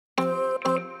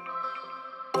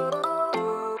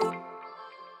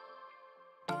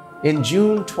In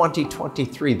June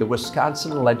 2023, the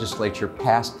Wisconsin legislature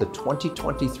passed the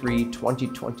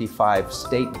 2023-2025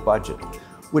 state budget,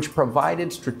 which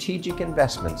provided strategic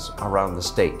investments around the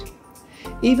state.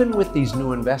 Even with these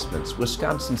new investments,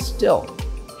 Wisconsin still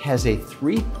has a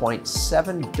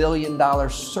 $3.7 billion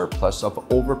surplus of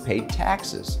overpaid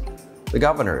taxes. The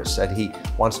governor has said he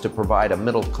wants to provide a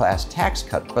middle-class tax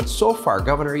cut, but so far,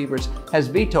 Governor Evers has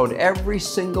vetoed every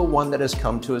single one that has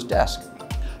come to his desk.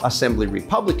 Assembly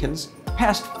Republicans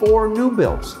passed 4 new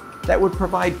bills that would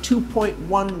provide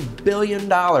 $2.1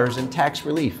 billion in tax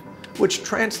relief, which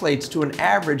translates to an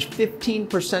average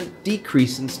 15%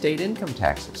 decrease in state income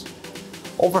taxes.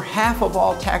 Over half of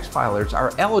all tax filers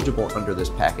are eligible under this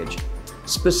package,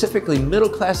 specifically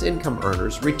middle-class income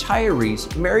earners,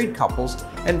 retirees, married couples,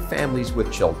 and families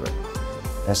with children.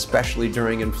 Especially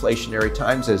during inflationary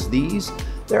times as these,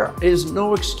 there is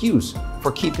no excuse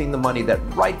for keeping the money that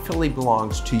rightfully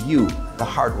belongs to you, the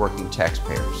hardworking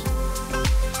taxpayers.